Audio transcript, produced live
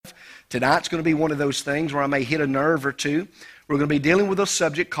Tonight's going to be one of those things where I may hit a nerve or two. We're going to be dealing with a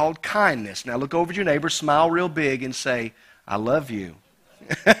subject called kindness. Now look over at your neighbor, smile real big, and say, I love you.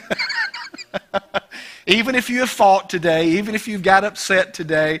 Even if you have fought today, even if you've got upset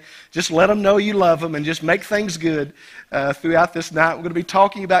today, just let them know you love them and just make things good throughout this night. We're going to be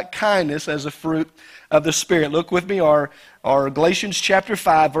talking about kindness as a fruit of the Spirit. Look with me, our Galatians chapter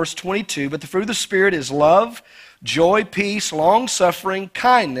 5, verse 22. But the fruit of the Spirit is love, joy, peace, long-suffering,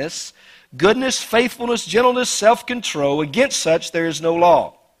 kindness, goodness, faithfulness, gentleness, self-control. Against such there is no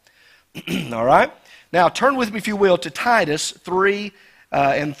law. All right? Now turn with me, if you will, to Titus 3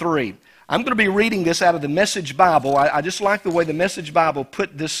 and 3. I'm going to be reading this out of the Message Bible. I just like the way the Message Bible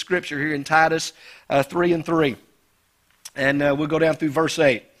put this scripture here in Titus 3 and 3. And we'll go down through verse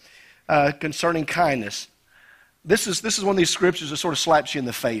 8 concerning kindness. This is one of these scriptures that sort of slaps you in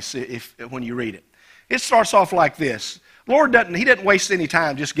the face when you read it. It starts off like this. Lord doesn't waste any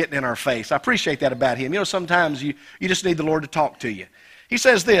time just getting in our face. I appreciate that about Him. You know, sometimes you just need the Lord to talk to you. He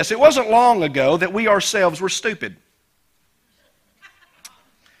says this, it wasn't long ago that we ourselves were stupid.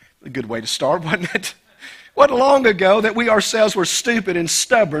 A good way to start, wasn't it? Wasn't long ago that we ourselves were stupid and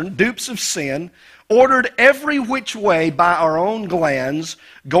stubborn, dupes of sin, ordered every which way by our own glands,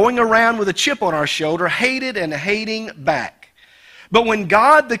 going around with a chip on our shoulder, hated and hating back. But when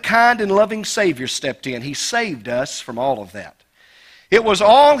God, the kind and loving Savior, stepped in, He saved us from all of that. It was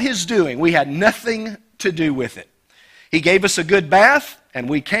all His doing. We had nothing to do with it. He gave us a good bath, and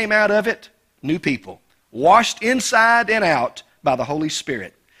we came out of it new people, washed inside and out by the Holy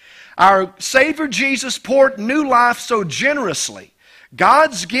Spirit. Our Savior Jesus poured new life so generously.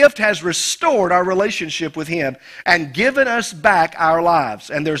 God's gift has restored our relationship with Him and given us back our lives.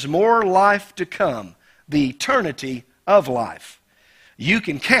 And there's more life to come, the eternity of life. You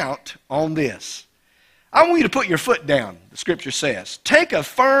can count on this. I want you to put your foot down, the Scripture says. Take a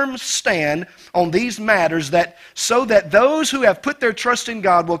firm stand on these matters so that those who have put their trust in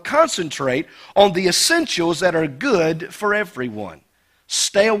God will concentrate on the essentials that are good for everyone.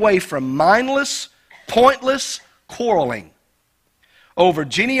 Stay away from mindless, pointless quarreling over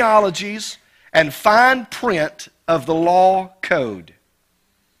genealogies and fine print of the law code.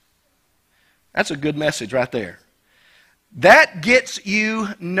 That's a good message right there. That gets you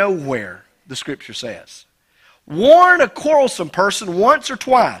nowhere, the Scripture says. Warn a quarrelsome person once or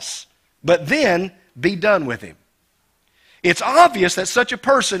twice, but then be done with him. It's obvious that such a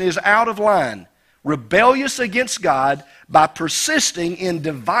person is out of line, rebellious against God. By persisting in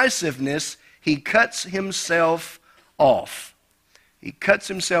divisiveness, he cuts himself off. He cuts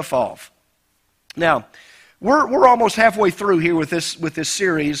himself off. Now, we're almost halfway through here with this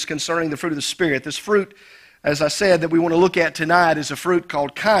series concerning the fruit of the Spirit. This fruit, as I said, that we want to look at tonight is a fruit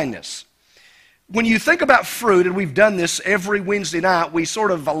called kindness. When you think about fruit, and we've done this every Wednesday night, we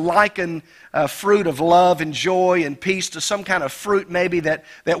sort of liken fruit of love and joy and peace to some kind of fruit maybe that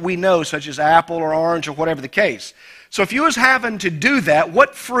we know, such as apple or orange or whatever the case. So if you was having to do that,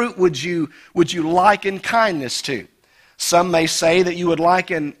 what fruit would you liken kindness to? Some may say that you would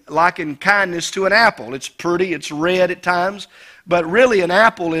liken kindness to an apple. It's pretty, it's red at times, but really an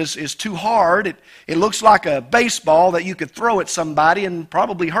apple is too hard. It looks like a baseball that you could throw at somebody and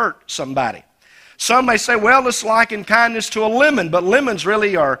probably hurt somebody. Some may say, well, let's liken kindness to a lemon, but lemons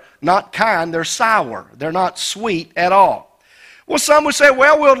really are not kind, they're sour. They're not sweet at all. Well, some would say,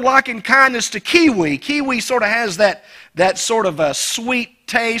 well, we'll liken kindness to kiwi. Kiwi sort of has that sort of a sweet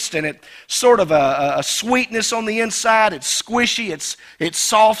taste, and it sort of a sweetness on the inside. It's squishy, it's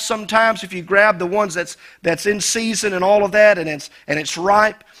soft sometimes if you grab the ones that's in season and all of that, and it's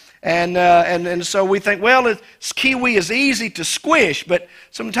ripe. And so we think, well, kiwi is easy to squish, but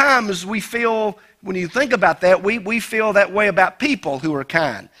sometimes we feel, when you think about that, we feel that way about people who are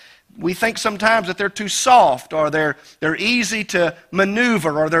kind. We think sometimes that they're too soft, or they're easy to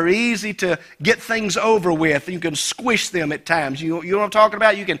maneuver, or they're easy to get things over with. You can squish them at times. You know what I'm talking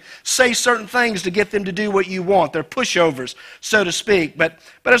about? You can say certain things to get them to do what you want. They're pushovers, so to speak. But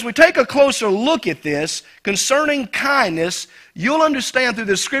as we take a closer look at this, concerning kindness, you'll understand through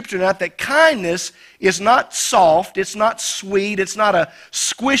the Scripture now that kindness is not soft, it's not sweet, it's not a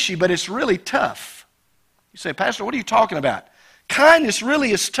squishy, but it's really tough. You say, Pastor, what are you talking about? Kindness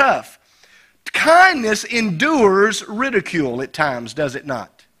really is tough. Kindness endures ridicule at times, does it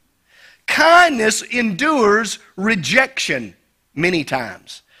not? Kindness endures rejection many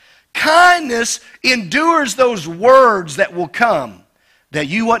times. Kindness endures those words that will come that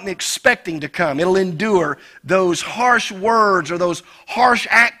you wasn't expecting to come. It'll endure those harsh words or those harsh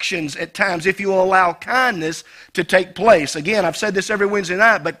actions at times if you will allow kindness to take place. Again, I've said this every Wednesday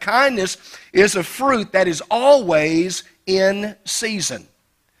night, but kindness is a fruit that is always in season.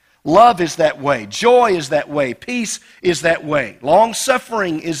 Love is that way. Joy is that way. Peace is that way.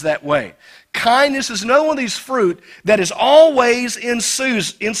 Long-suffering is that way. Kindness is another one of these fruit that is always in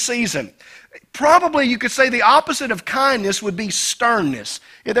season. Probably you could say the opposite of kindness would be sternness.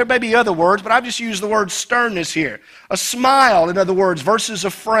 Yeah, there may be other words, but I've just used the word sternness here. A smile, in other words, versus a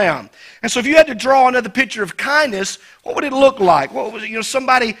frown. And so if you had to draw another picture of kindness, what would it look like? What was it?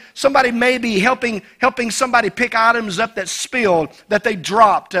 Somebody may be helping somebody pick items up that spilled, that they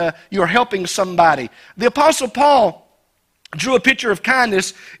dropped. You're helping somebody. The Apostle Paul drew a picture of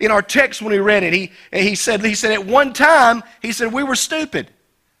kindness in our text when we read it. He said at one time, we were stupid.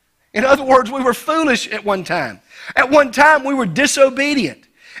 In other words, we were foolish at one time. At one time, we were disobedient.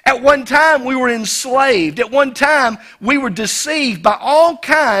 At one time, we were enslaved. At one time, we were deceived by all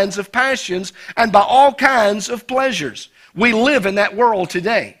kinds of passions and by all kinds of pleasures. We live in that world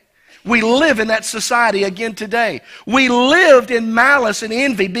today. We live in that society again today. We lived in malice and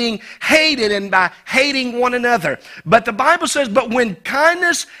envy, being hated and by hating one another. But the Bible says, but when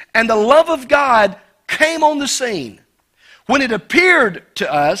kindness and the love of God came on the scene, when it appeared to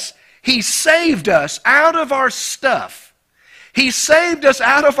us, He saved us out of our stuff. He saved us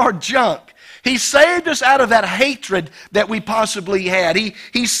out of our junk. He saved us out of that hatred that we possibly had.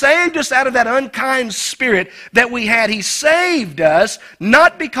 He saved us out of that unkind spirit that we had. He saved us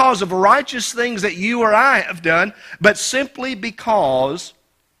not because of righteous things that you or I have done, but simply because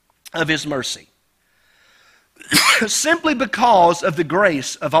of His mercy. Simply because of the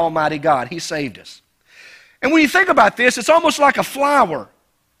grace of Almighty God. He saved us. And when you think about this, it's almost like a flower.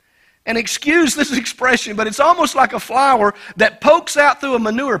 And excuse this expression, but it's almost like a flower that pokes out through a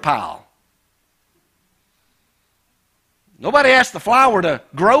manure pile. Nobody asked the flower to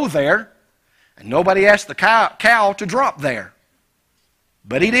grow there, and nobody asked the cow to drop there.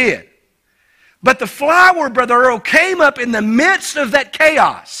 But he did. But the flower, Brother Earl, came up in the midst of that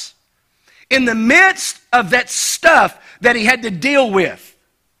chaos, in the midst of that stuff that he had to deal with.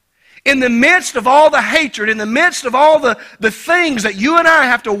 In the midst of all the hatred, in the midst of all the things that you and I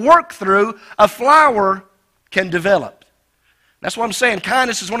have to work through, a flower can develop. That's what I'm saying.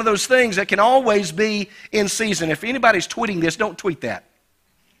 Kindness is one of those things that can always be in season. If anybody's tweeting this, don't tweet that.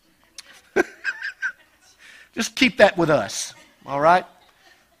 Just keep that with us, all right?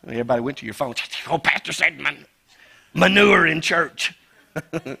 Everybody went to your phone. Oh, Pastor said manure in church.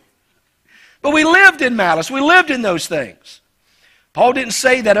 But we lived in malice. We lived in those things. Paul didn't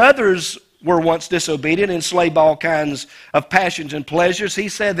say that others were once disobedient, enslaved by all kinds of passions and pleasures. He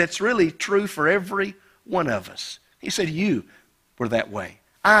said that's really true for every one of us. He said you were that way.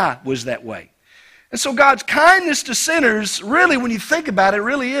 I was that way. And so God's kindness to sinners, really, when you think about it,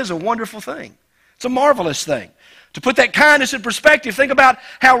 really is a wonderful thing. It's a marvelous thing. To put that kindness in perspective, think about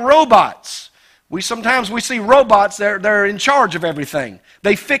how robots, sometimes we see robots, they're in charge of everything.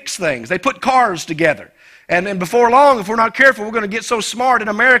 They fix things. They put cars together. And before long, if we're not careful, we're going to get so smart in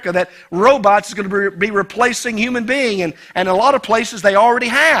America that robots is going to be replacing human being. And in a lot of places, they already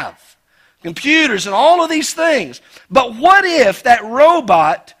have. Computers and all of these things. But what if that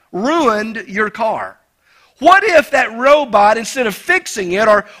robot ruined your car? What if that robot, instead of fixing it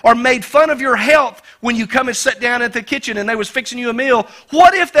or made fun of your health when you come and sit down at the kitchen and they was fixing you a meal,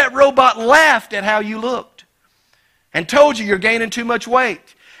 what if that robot laughed at how you looked and told you you're gaining too much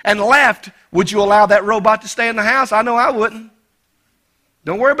weight and laughed? Would you allow that robot to stay in the house? I know I wouldn't.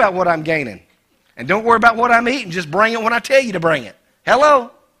 Don't worry about what I'm gaining. And don't worry about what I'm eating. Just bring it when I tell you to bring it.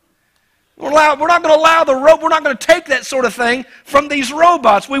 Hello? We're not going to allow we're not going to take that sort of thing from these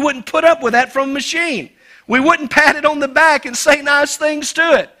robots. We wouldn't put up with that from a machine. We wouldn't pat it on the back and say nice things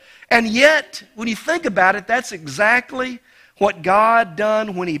to it. And yet, when you think about it, that's exactly what God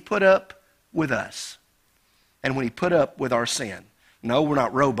done when He put up with us. And when He put up with our sin. No, we're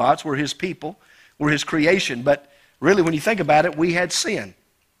not robots. We're His people. We're His creation. But really, when you think about it, we had sin.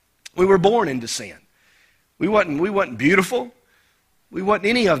 We were born into sin. We wasn't beautiful. We wasn't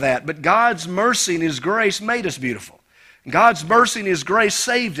any of that. But God's mercy and His grace made us beautiful. God's mercy and His grace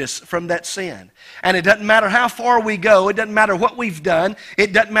saved us from that sin. And it doesn't matter how far we go. It doesn't matter what we've done.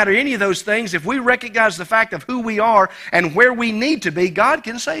 It doesn't matter any of those things. If we recognize the fact of who we are and where we need to be, God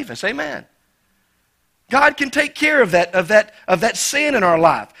can save us. Amen. God can take care of that sin in our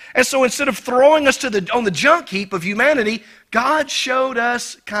life. And so instead of throwing us on the junk heap of humanity, God showed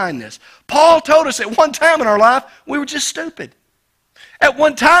us kindness. Paul told us at one time in our life, we were just stupid. At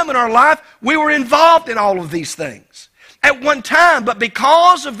one time in our life, we were involved in all of these things. At one time, but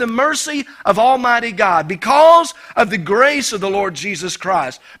because of the mercy of Almighty God, because of the grace of the Lord Jesus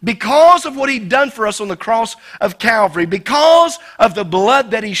Christ, because of what He'd done for us on the cross of Calvary, because of the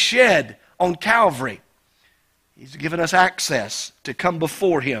blood that He shed on Calvary, He's given us access to come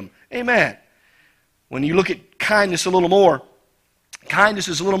before Him. Amen. When you look at kindness a little more, kindness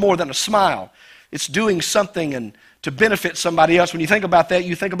is a little more than a smile. It's doing something and to benefit somebody else. When you think about that,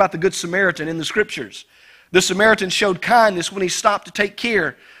 you think about the Good Samaritan in the Scriptures. The Samaritan showed kindness when he stopped to take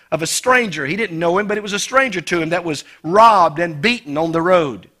care of a stranger. He didn't know him, but it was a stranger to him that was robbed and beaten on the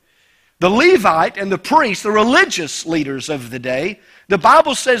road. The Levite and the priest, the religious leaders of the day, the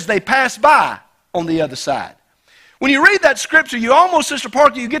Bible says they passed by on the other side. When you read that scripture, you almost, Sister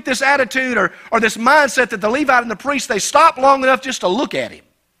Parker, you get this attitude or this mindset that the Levite and the priest, they stopped long enough just to look at him.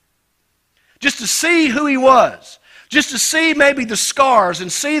 Just to see who he was. Just to see maybe the scars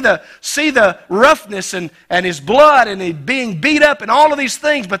and see the roughness and his blood and he being beat up and all of these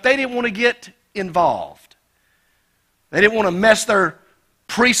things, but they didn't want to get involved. They didn't want to mess their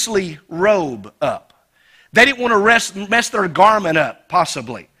priestly robe up. They didn't want to mess their garment up,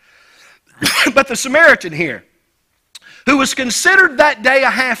 possibly. But the Samaritan here, who was considered that day a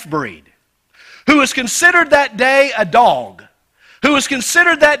half-breed, who was considered that day a dog, who was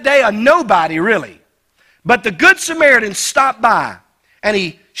considered that day a nobody, really. But the Good Samaritan stopped by and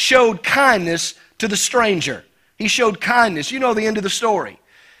he showed kindness to the stranger. He showed kindness. You know the end of the story.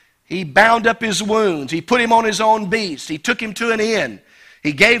 He bound up his wounds. He put him on his own beast. He took him to an inn.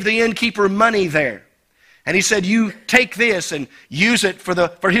 He gave the innkeeper money there. And he said, you take this and use it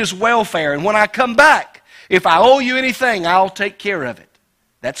for his welfare. And when I come back, if I owe you anything, I'll take care of it.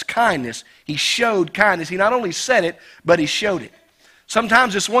 That's kindness. He showed kindness. He not only said it, but he showed it.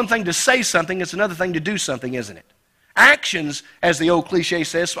 Sometimes it's one thing to say something, it's another thing to do something, isn't it? Actions, as the old cliche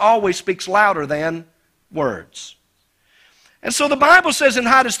says, always speaks louder than words. And so the Bible says in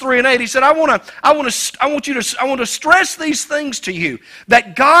Titus 3:8, he said, I want to stress these things to you,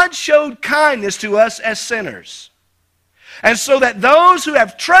 that God showed kindness to us as sinners. And so that those who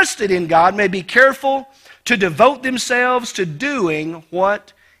have trusted in God may be careful to devote themselves to doing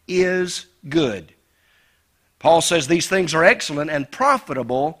what is good. Paul says these things are excellent and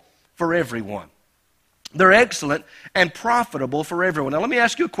profitable for everyone. They're excellent and profitable for everyone. Now let me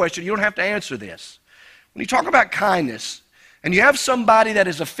ask you a question. You don't have to answer this. When you talk about kindness, and you have somebody that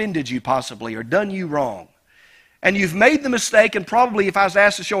has offended you possibly or done you wrong, and you've made the mistake, and probably if I was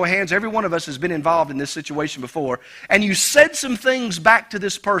asked to show of hands, every one of us has been involved in this situation before, and you said some things back to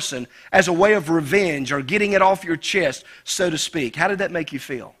this person as a way of revenge or getting it off your chest, so to speak. How did that make you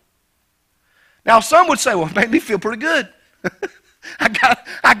feel? Now, some would say, well, it made me feel pretty good. I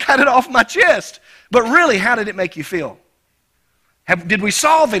got it off my chest. But really, how did it make you feel? Did we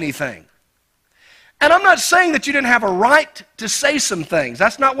solve anything? And I'm not saying that you didn't have a right to say some things.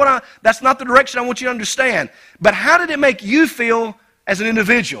 That's not the direction I want you to understand. But how did it make you feel as an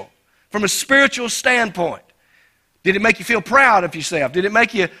individual from a spiritual standpoint? Did it make you feel proud of yourself? Did it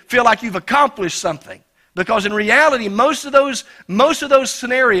make you feel like you've accomplished something? Because in reality, most of those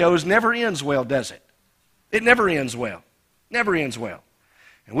scenarios never ends well, does it? It never ends well. Never ends well.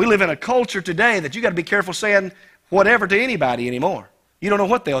 And we live in a culture today that you got to be careful saying whatever to anybody anymore. You don't know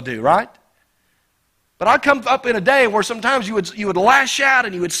what they'll do, right? But I come up in a day where sometimes you would lash out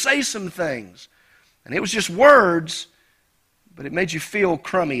and you would say some things. And it was just words, but it made you feel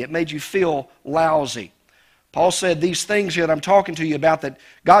crummy. It made you feel lousy. Paul said these things that I'm talking to you about, that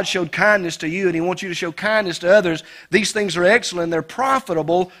God showed kindness to you and He wants you to show kindness to others. These things are excellent. They're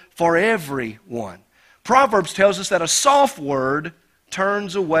profitable for everyone. Proverbs tells us that a soft word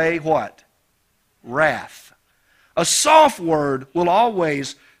turns away what? Wrath. A soft word will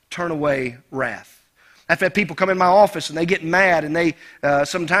always turn away wrath. I've had people come in my office and they get mad, and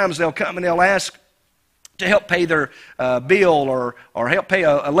sometimes they'll come and they'll ask to help pay their bill or help pay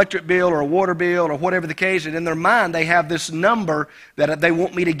an electric bill or a water bill or whatever the case. And in their mind, they have this number that they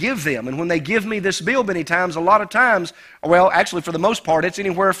want me to give them. And when they give me this bill many times, a lot of times, well, actually for the most part, it's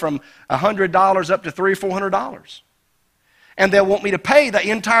anywhere from $100 up to $300 or $400. And they'll want me to pay the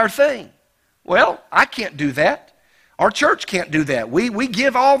entire thing. Well, I can't do that. Our church can't do that. We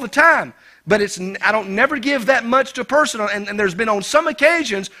give all the time. But I don't never give that much to a person. And there's been on some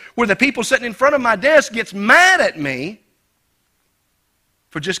occasions where the people sitting in front of my desk gets mad at me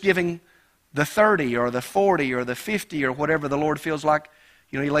for just giving the 30 or the 40 or the 50 or whatever the Lord feels like,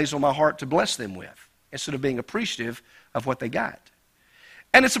 He lays on my heart to bless them with, instead of being appreciative of what they got.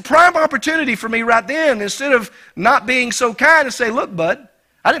 And it's a prime opportunity for me right then, instead of not being so kind, to say, look, bud,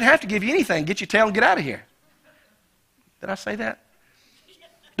 I didn't have to give you anything. Get your tail and get out of here. Did I say that?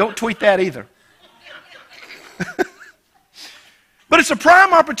 Don't tweet that either. But it's a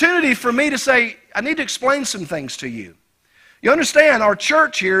prime opportunity for me to say, I need to explain some things to you. You understand, our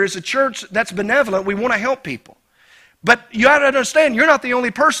church here is a church that's benevolent. We want to help people. But you got to understand, you're not the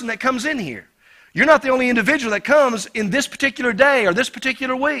only person that comes in here. You're not the only individual that comes in this particular day or this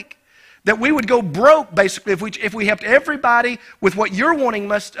particular week. That we would go broke, basically, if we helped everybody with what you're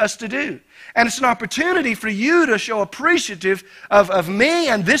wanting us to do. And it's an opportunity for you to show appreciative of me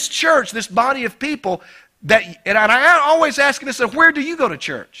and this church, this body of people. And I always ask this, where do you go to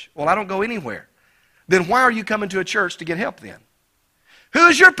church? Well, I don't go anywhere. Then why are you coming to a church to get help then? Who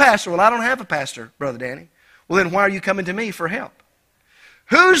is your pastor? Well, I don't have a pastor, Brother Danny. Well, then why are you coming to me for help?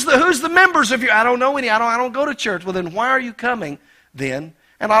 Who's the members of your... I don't know any. I don't go to church. Well, then why are you coming then?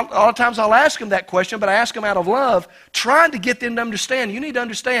 And a lot of times I'll ask them that question, but I ask them out of love, trying to get them to understand. You need to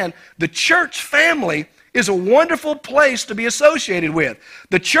understand the church family is a wonderful place to be associated with.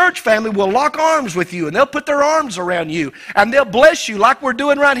 The church family will lock arms with you, and they'll put their arms around you, and they'll bless you like we're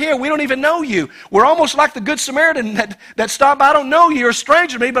doing right here. We don't even know you. We're almost like the Good Samaritan that stopped by. I don't know you. You're a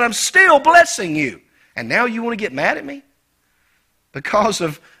stranger to me, but I'm still blessing you. And now you want to get mad at me? Because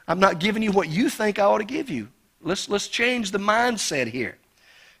I'm not giving you what you think I ought to give you. Let's change the mindset here.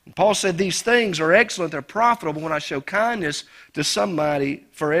 And Paul said these things are excellent, they're profitable when I show kindness to somebody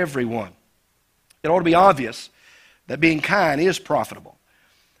for everyone. It ought to be obvious that being kind is profitable.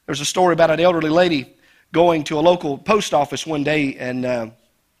 There's a story about an elderly lady going to a local post office one day, and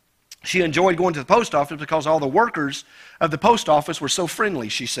she enjoyed going to the post office because all the workers of the post office were so friendly,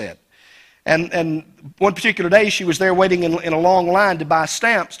 she said. And one particular day she was there waiting in a long line to buy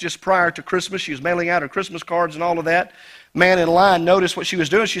stamps just prior to Christmas. She was mailing out her Christmas cards and all of that. Man in line noticed what she was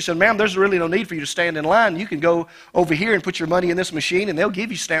doing. She said, "Ma'am, there's really no need for you to stand in line. You can go over here and put your money in this machine, and they'll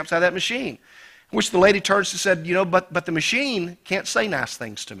give you stamps out of that machine." Which the lady turns and said, but the machine can't say nice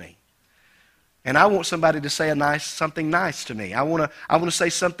things to me. And I want somebody to say something nice to me. I want to say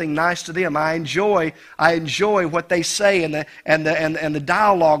something nice to them. I enjoy what they say and the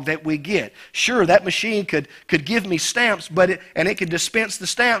dialogue that we get. Sure, that machine could give me stamps, and it can dispense the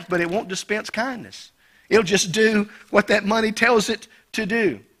stamps, but it won't dispense kindness. It'll just do what that money tells it to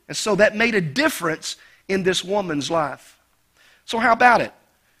do. And so that made a difference in this woman's life. So how about it?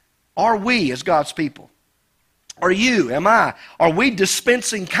 Are we, as God's people, are we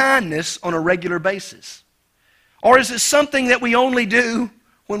dispensing kindness on a regular basis? Or is it something that we only do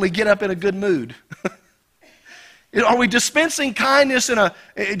when we get up in a good mood? Are we dispensing kindness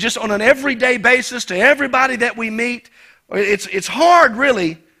just on an everyday basis to everybody that we meet? It's hard,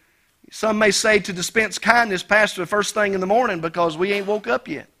 really. Some may say to dispense kindness, Pastor, the first thing in the morning because we ain't woke up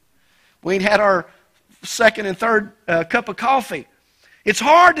yet. We ain't had our second and third cup of coffee. It's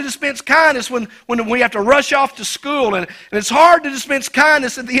hard to dispense kindness when we have to rush off to school, and it's hard to dispense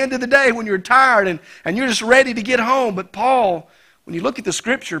kindness at the end of the day when you're tired and you're just ready to get home. But Paul, when you look at the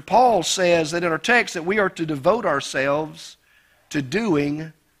Scripture, Paul says that in our text that we are to devote ourselves to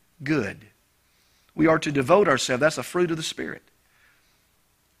doing good. We are to devote ourselves. That's a fruit of the Spirit.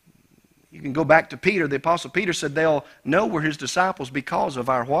 You can go back to Peter. The Apostle Peter said they'll know we're his disciples because of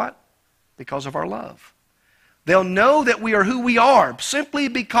our what? Because of our love. They'll know that we are who we are simply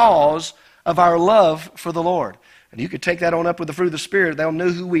because of our love for the Lord. And you could take that on up with the fruit of the Spirit. They'll know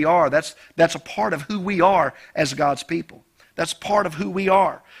who we are. That's a part of who we are as God's people. That's part of who we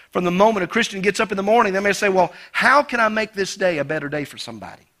are. From the moment a Christian gets up in the morning, they may say, well, how can I make this day a better day for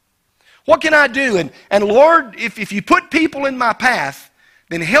somebody? What can I do? And Lord, if you put people in my path,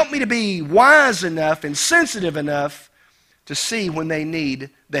 then help me to be wise enough and sensitive enough to see when they need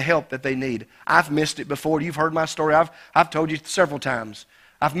the help that they need. I've missed it before. You've heard my story. I've told you several times.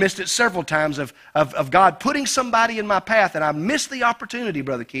 I've missed it several times of God putting somebody in my path, and I missed the opportunity,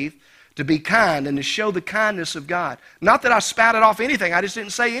 Brother Keith, to be kind and to show the kindness of God. Not that I spouted off anything. I just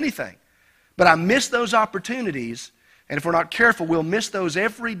didn't say anything. But I missed those opportunities, and if we're not careful, we'll miss those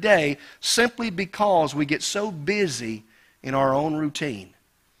every day simply because we get so busy in our own routine.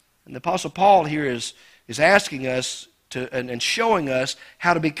 And the Apostle Paul here is asking us and showing us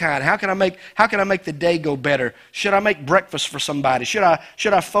how to be kind. How can I make the day go better? Should I make breakfast for somebody? Should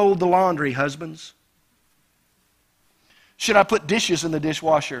I fold the laundry, husbands? Should I put dishes in the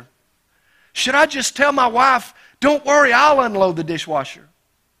dishwasher? Should I just tell my wife, don't worry, I'll unload the dishwasher?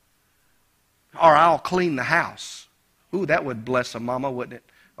 Or I'll clean the house. Ooh, that would bless a mama, wouldn't it?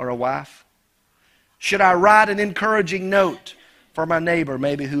 Or a wife. Should I write an encouraging note for my neighbor,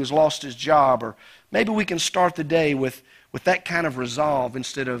 maybe who has lost his job? Or maybe we can start the day with that kind of resolve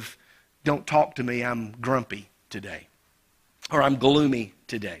instead of, don't talk to me, I'm grumpy today. Or I'm gloomy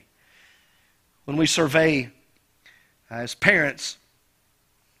today. When we survey, as parents,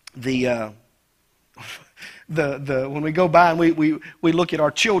 when we go by and we look at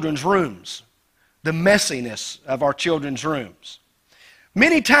our children's rooms, the messiness of our children's rooms.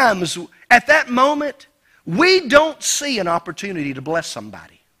 Many times, at that moment, we don't see an opportunity to bless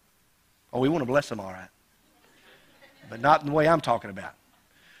somebody. Oh, we want to bless them all right. But not in the way I'm talking about.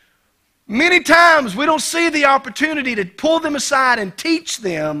 Many times we don't see the opportunity to pull them aside and teach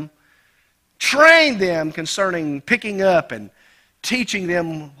them, train them concerning picking up and teaching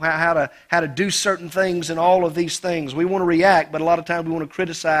them how to do certain things and all of these things. We want to react, but a lot of times we want to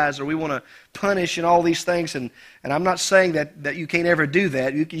criticize or we want to punish and all these things. And I'm not saying that you can't ever do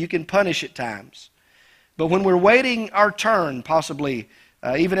that. You can punish at times. But when we're waiting our turn, possibly,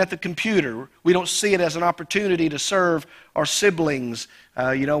 even at the computer, we don't see it as an opportunity to serve our siblings.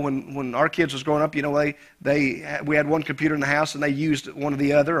 When our kids was growing up, we had one computer in the house and they used one or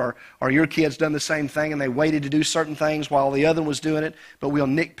the other, or your kids done the same thing and they waited to do certain things while the other one was doing it, but we'll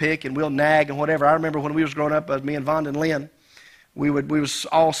nitpick and we'll nag and whatever. I remember when we was growing up, me and Vonda and Lynn, we was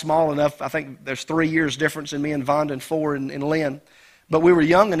all small enough. I think there's 3 years difference in me and Vonda and 4 in Lynn. But we were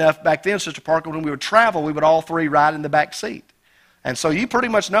young enough back then, Sister Parker, when we would travel, we would all 3 ride in the back seat. And so you pretty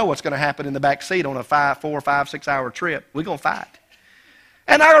much know what's going to happen in the back seat on a 4, 5, 6 hour trip. We're going to fight.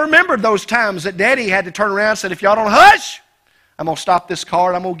 And I remembered those times that Daddy had to turn around and said, if y'all don't hush, I'm going to stop this car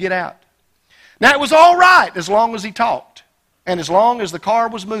and I'm going to get out. Now, it was all right as long as he talked and as long as the car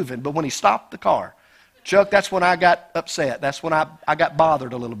was moving. But when he stopped the car, Chuck, that's when I got upset. That's when I got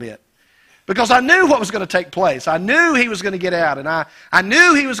bothered a little bit. Because I knew what was going to take place. I knew he was going to get out. And I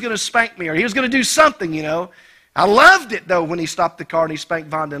knew he was going to spank me or he was going to do something, I loved it, though, when he stopped the car and he spanked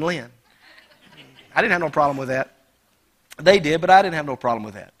Vonda and Lynn. I didn't have no problem with that. They did, but I didn't have no problem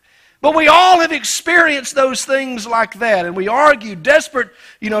with that. But we all have experienced those things like that, and we argue, desperate,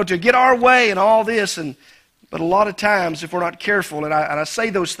 to get our way and all this. But a lot of times, if we're not careful, and I say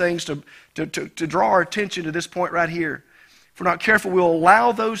those things to draw our attention to this point right here, if we're not careful, we'll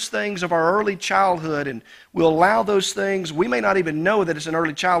allow those things of our early childhood, and we'll allow those things. We may not even know that it's an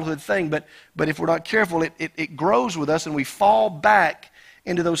early childhood thing, but if we're not careful, it grows with us, and we fall back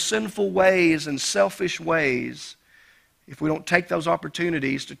into those sinful ways and selfish ways if we don't take those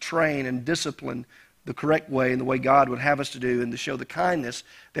opportunities to train and discipline the correct way and the way God would have us to do and to show the kindness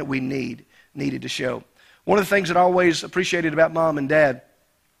that we needed to show. One of the things that I always appreciated about Mom and Dad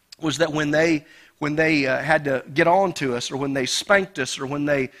was that when they had to get on to us, or when they spanked us, or when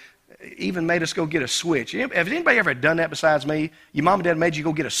they even made us go get a switch. Has anybody ever done that besides me? Your mom and dad made you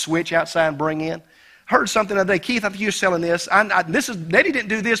go get a switch outside and bring in? Heard something the other day. Keith, I think you were selling this. Daddy didn't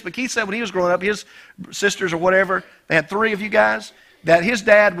do this, but Keith said when he was growing up, his sisters or whatever, they had 3 of you guys, that his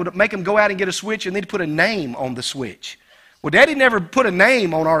dad would make them go out and get a switch and they'd put a name on the switch. Well, Daddy never put a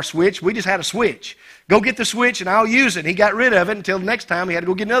name on our switch. We just had a switch. Go get the switch and I'll use it. He got rid of it until the next time he had to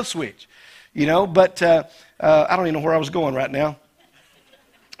go get another switch. But I don't even know where I was going right now.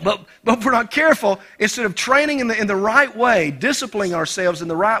 But if we're not careful, instead of training in the right way, disciplining ourselves in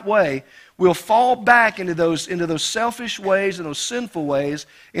the right way, we'll fall back into those selfish ways and those sinful ways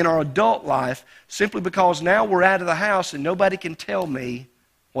in our adult life simply because now we're out of the house and nobody can tell me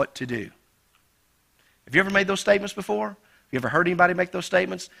what to do. Have you ever made those statements before? Have you ever heard anybody make those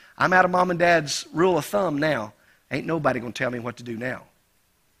statements? I'm out of Mom and Dad's rule of thumb now. Ain't nobody going to tell me what to do now.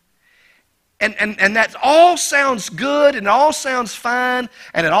 And that all sounds good and it all sounds fine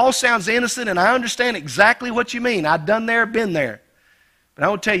and it all sounds innocent and I understand exactly what you mean. I've done there, been there. But I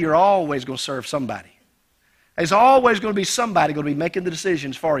will tell you, you're always going to serve somebody. There's always going to be somebody going to be making the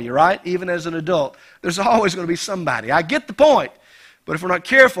decisions for you, right? Even as an adult, there's always going to be somebody. I get the point. But if we're not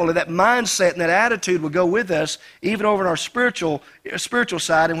careful, that mindset and that attitude will go with us even over in our spiritual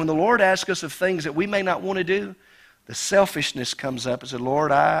side. And when the Lord asks us of things that we may not want to do, the selfishness comes up and says,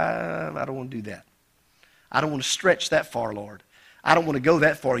 Lord, I don't want to do that. I don't want to stretch that far, Lord. I don't want to go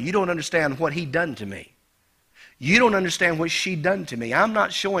that far. You don't understand what he done to me. You don't understand what she done to me. I'm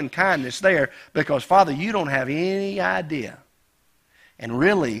not showing kindness there because, Father, you don't have any idea. And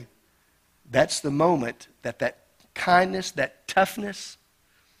really, that's the moment that kindness, that toughness,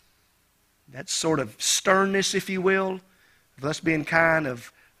 that sort of sternness, if you will, of us being kind,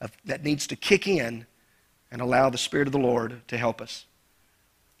 of that needs to kick in and allow the Spirit of the Lord to help us.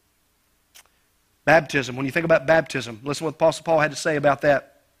 Baptism. When you think about baptism, listen to what Apostle Paul had to say about that.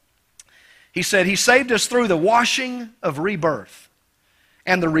 He said, he saved us through the washing of rebirth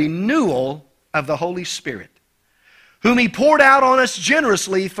and the renewal of the Holy Spirit, whom he poured out on us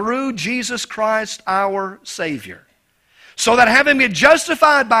generously through Jesus Christ our Savior, so that having been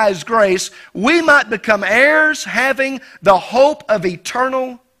justified by his grace, we might become heirs having the hope of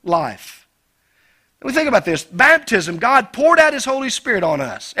eternal life. We think about this. Baptism, God poured out his Holy Spirit on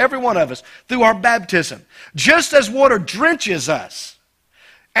us, every one of us, through our baptism. Just as water drenches us,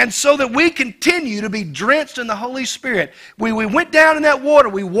 And so that we continue to be drenched in the Holy Spirit. We went down in that water.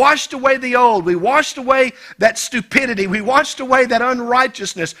 We washed away the old. We washed away that stupidity. We washed away that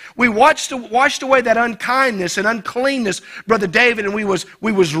unrighteousness. We washed away that unkindness and uncleanness, Brother David, and we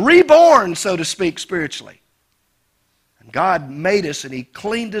was reborn, so to speak, spiritually. And God made us and He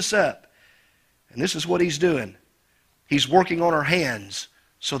cleaned us up. And this is what He's doing. He's working on our hands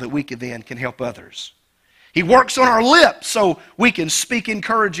so that we can help others. He works on our lips so we can speak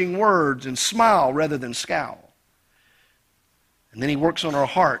encouraging words and smile rather than scowl. And then He works on our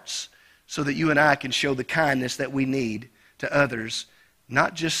hearts so that you and I can show the kindness that we need to others.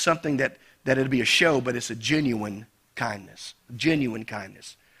 Not just something that it'll be a show, but it's a genuine kindness. Genuine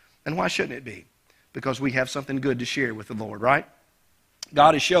kindness. And why shouldn't it be? Because we have something good to share with the Lord, right?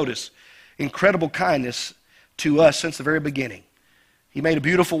 God has showed us incredible kindness to us since the very beginning. He made a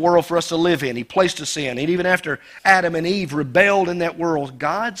beautiful world for us to live in. He placed us in. And even after Adam and Eve rebelled in that world,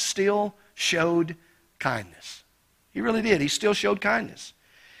 God still showed kindness. He really did. He still showed kindness.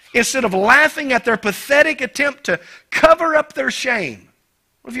 Instead of laughing at their pathetic attempt to cover up their shame.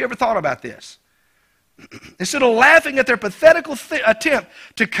 Have you ever thought about this? Instead of laughing at their pathetic attempt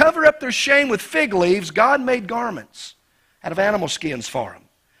to cover up their shame with fig leaves, God made garments out of animal skins for them.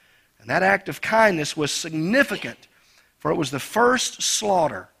 And that act of kindness was significant, for it was the first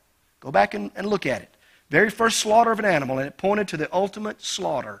slaughter. Go back and look at it. Very first slaughter of an animal, and it pointed to the ultimate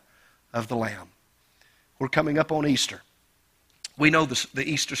slaughter of the Lamb. We're coming up on Easter. We know the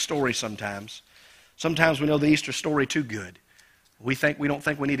Easter story sometimes. Sometimes we know the Easter story too good. We don't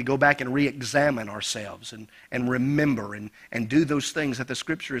think we need to go back and re-examine ourselves and remember and do those things that the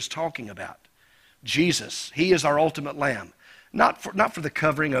Scripture is talking about. Jesus, He is our ultimate Lamb. Not for the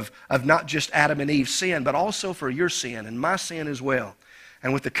covering of not just Adam and Eve's sin, but also for your sin and my sin as well.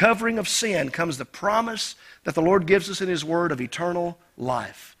 And with the covering of sin comes the promise that the Lord gives us in His Word of eternal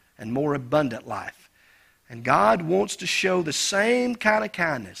life and more abundant life. And God wants to show the same kind of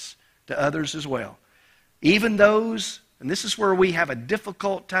kindness to others as well. Even those, and this is where we have a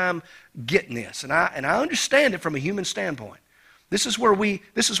difficult time getting this, and I understand it from a human standpoint. This is where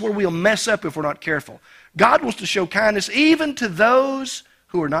we'll mess up if we're not careful. God wants to show kindness even to those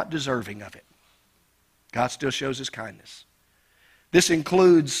who are not deserving of it. God still shows His kindness. This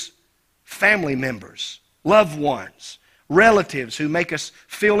includes family members, loved ones, relatives who make us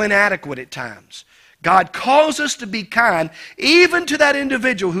feel inadequate at times. God calls us to be kind even to that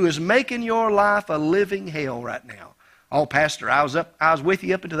individual who is making your life a living hell right now. Oh, Pastor, I was with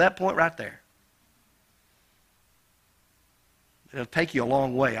you up until that point right there. It'll take you a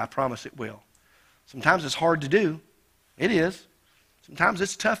long way. I promise it will. Sometimes it's hard to do. It is. Sometimes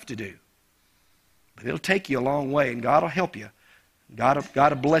it's tough to do. But it'll take you a long way, and God will help you. God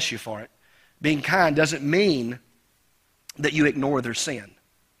will bless you for it. Being kind doesn't mean that you ignore their sin.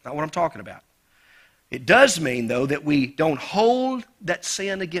 Not what I'm talking about. It does mean, though, that we don't hold that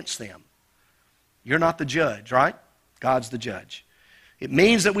sin against them. You're not the judge, right? God's the judge. It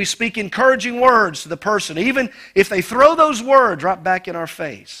means that we speak encouraging words to the person, even if they throw those words right back in our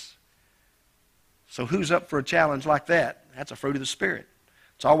face. So who's up for a challenge like that? That's a fruit of the Spirit.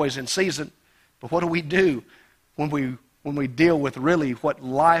 It's always in season. But what do we do when we deal with really what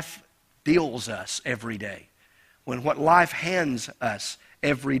life deals us every day? When what life hands us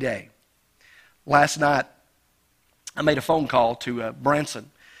every day? Last night, I made a phone call to Branson.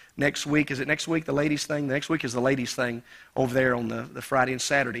 Next week, is it next week, the ladies' thing? Next week is the ladies' thing over there on the Friday and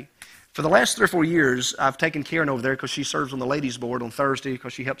Saturday. For the last 3 or 4 years, I've taken Karen over there because she serves on the ladies' board on Thursday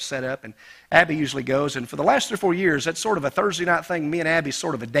because she helps set up, and Abby usually goes. And for the last 3 or 4 years, that's sort of a Thursday night thing. Me and Abby's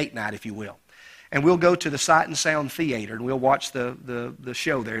sort of a date night, if you will. And we'll go to the Sight and Sound Theater, and we'll watch the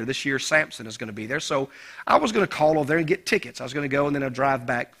show there. This year, Samson is going to be there. So I was going to call over there and get tickets. I was going to go, and then I'll drive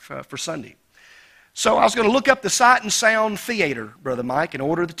back for Sunday. So I was going to look up the Sight and Sound Theater, Brother Mike, and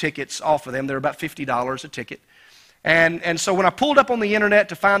order the tickets off of them. They're about $50 a ticket. And so when I pulled up on the internet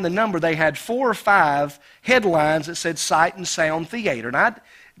to find the number, they had 4 or 5 headlines that said Sight and Sound Theater. And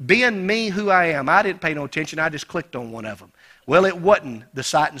being me who I am, I didn't pay no attention. I just clicked on one of them. Well, it wasn't the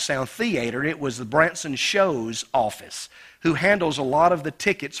Sight and Sound Theater. It was the Branson Shows office, who handles a lot of the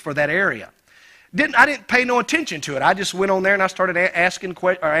tickets for that area. I didn't pay no attention to it. I just went on there and I started answering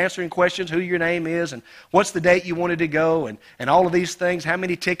questions, who your name is and what's the date you wanted to go and all of these things, how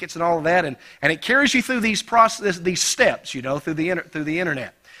many tickets and all of that. And it carries you through these steps, through the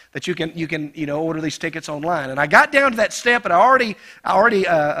internet, that you can order these tickets online. And I got down to that step, and I already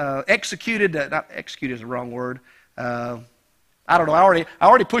executed. Not executed is the wrong word. I don't know. I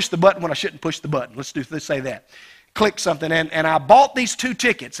already pushed the button when I shouldn't push the button. Let's say that. Click something, and I bought these 2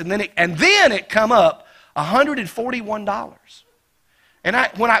 tickets, and then it come up $141. And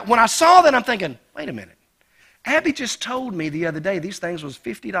when I saw that, I'm thinking, wait a minute. Abby just told me the other day these things was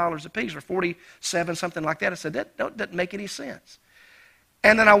 $50 a piece or $47, something like that. I said, that doesn't make any sense.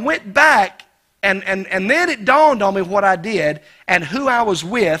 And then I went back, and then it dawned on me what I did and who I was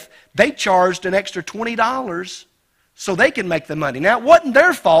with. They charged an extra $20 so they can make the money. Now, it wasn't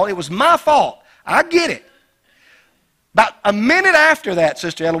their fault. It was my fault. I get it. About a minute after that,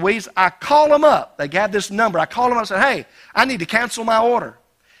 Sister Eloise, I call them up. They had this number. I called them up and said, hey, I need to cancel my order.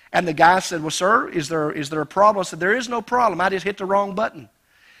 And the guy said, well, sir, is there a problem? I said, there is no problem. I just hit the wrong button.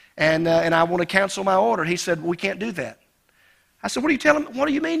 And I want to cancel my order. He said, we can't do that. I said, what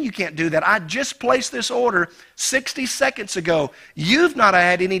do you mean you can't do that? I just placed this order 60 seconds ago. You've not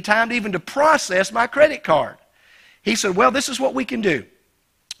had any time even to process my credit card. He said, well, this is what we can do.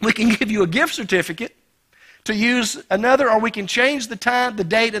 We can give you a gift certificate to use another, or we can change the time, the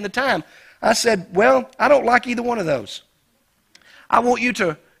date, and the time. I said, well, I don't like either one of those. I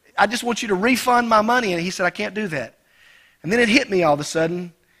just want you to refund my money. And he said, I can't do that. And then it hit me all of a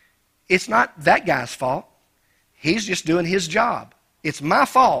sudden. It's not that guy's fault. He's just doing his job. It's my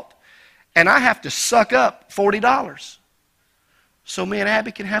fault. And I have to suck up $40 so me and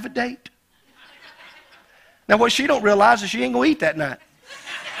Abby can have a date. Now, what she don't realize is she ain't going to eat that night.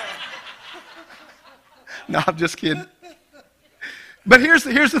 No, I'm just kidding. But here's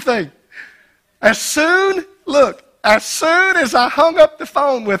the thing. As soon as I hung up the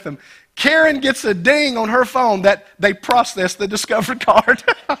phone with him, Karen gets a ding on her phone that they processed the Discover card.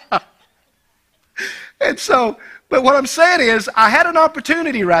 And so, but what I'm saying is, I had an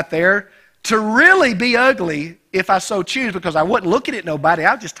opportunity right there to really be ugly if I so choose, because I wasn't looking at nobody.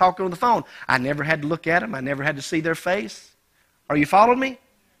 I was just talking on the phone. I never had to look at them. I never had to see their face. Are you following me?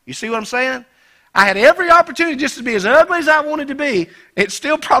 You see what I'm saying? I had every opportunity just to be as ugly as I wanted to be. It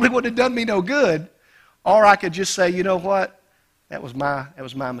still probably wouldn't have done me no good. Or I could just say, you know what? That was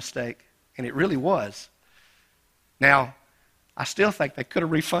my mistake. And it really was. Now, I still think they could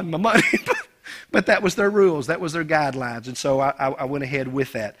have refunded my money. But that was their rules. That was their guidelines. And so I went ahead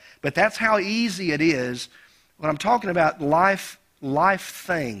with that. But that's how easy it is when I'm talking about life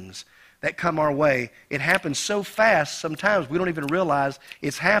things that come our way. It happens so fast sometimes we don't even realize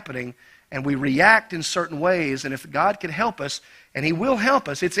it's happening. And we react in certain ways. And if God can help us, and He will help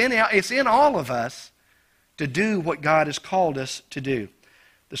us, it's in all of us to do what God has called us to do.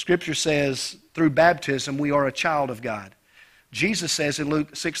 The Scripture says through baptism we are a child of God. Jesus says in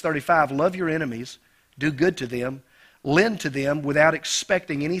Luke 6:35, love your enemies, do good to them, lend to them without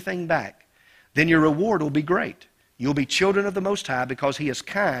expecting anything back. Then your reward will be great. You'll be children of the Most High because He is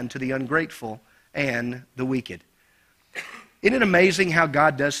kind to the ungrateful and the wicked. Isn't it amazing how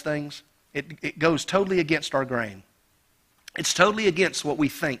God does things? It goes totally against our grain. It's totally against what we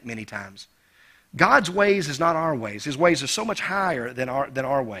think many times. God's ways is not our ways. His ways are so much higher than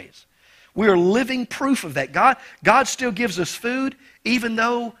our ways. We are living proof of that. God still gives us food, even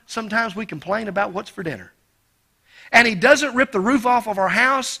though sometimes we complain about what's for dinner. And He doesn't rip the roof off of our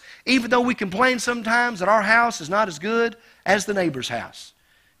house, even though we complain sometimes that our house is not as good as the neighbor's house.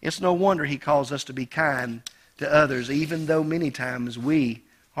 It's no wonder He calls us to be kind to others, even though many times we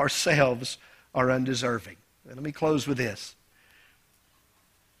ourselves are undeserving. And let me close with this.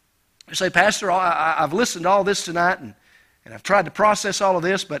 You say, Pastor, I've listened to all this tonight, and I've tried to process all of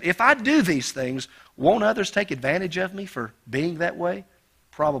this, but if I do these things, won't others take advantage of me for being that way?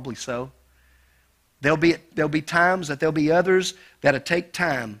 Probably so. There'll be times that there'll be others that'll take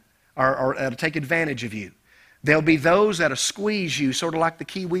time or that'll take advantage of you. There'll be those that'll squeeze you sort of like the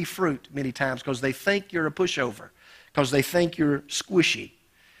kiwi fruit many times because they think you're a pushover, because they think you're squishy,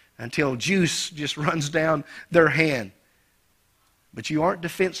 until juice just runs down their hand. But you aren't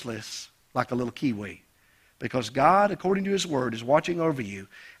defenseless like a little kiwi, because God, according to His Word, is watching over you,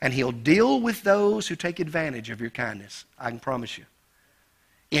 and He'll deal with those who take advantage of your kindness. I can promise you.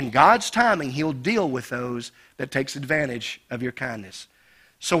 In God's timing, He'll deal with those that takes advantage of your kindness.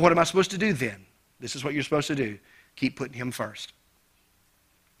 So what am I supposed to do then? This is what you're supposed to do. Keep putting Him first.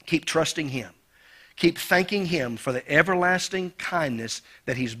 Keep trusting Him. Keep thanking Him for the everlasting kindness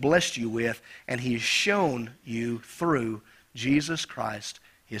that He's blessed you with, and He has shown you through Jesus Christ,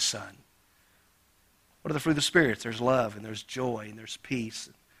 His Son. What are the fruit of the Spirit? There's love, and there's joy, and there's peace,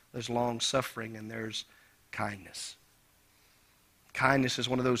 and there's long-suffering, and there's kindness. Kindness is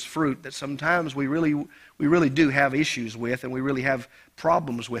one of those fruit that sometimes we really do have issues with, and we really have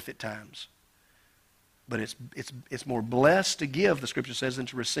problems with at times. But it's more blessed to give, the Scripture says, than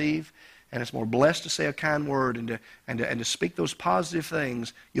to receive. And it's more blessed to say a kind word and to speak those positive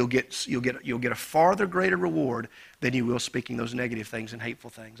things. You'll get a farther greater reward than you will speaking those negative things and hateful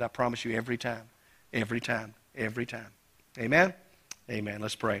things. I promise you, every time, every time, every time. Amen? Amen.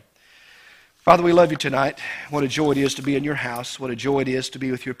 Let's pray. Father, we love you tonight. What a joy it is to be in your house. What a joy it is to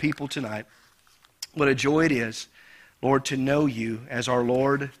be with your people tonight. What a joy it is, Lord, to know you as our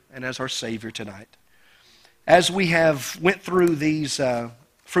Lord and as our Savior tonight. As we have went through these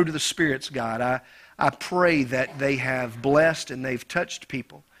fruit of the Spirits, God, I pray that they have blessed and they've touched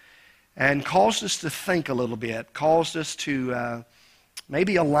people and caused us to think a little bit, caused us to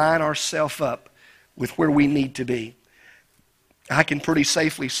maybe align ourselves up with where we need to be. I can pretty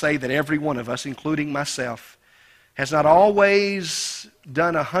safely say that every one of us, including myself, has not always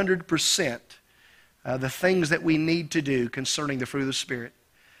done 100% the things that we need to do concerning the fruit of the Spirit.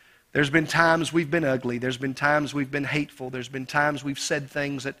 There's been times we've been ugly. There's been times we've been hateful. There's been times we've said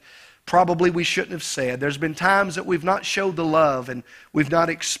things that probably we shouldn't have said. There's been times that we've not showed the love and we've not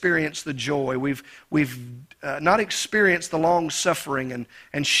experienced the joy. We've not experienced the long suffering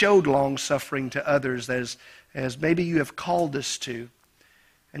and showed long suffering to others as maybe you have called us to.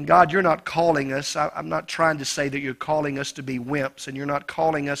 And God, you're not calling us. I'm not trying to say that you're calling us to be wimps, and you're not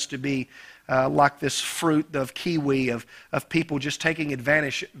calling us to be like this fruit of kiwi of people just taking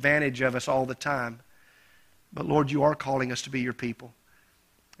advantage of us all the time. But Lord, you are calling us to be your people.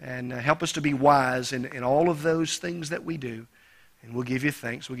 And help us to be wise in all of those things that we do. And we'll give you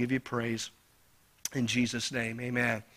thanks. We'll give you praise. In Jesus' name, amen.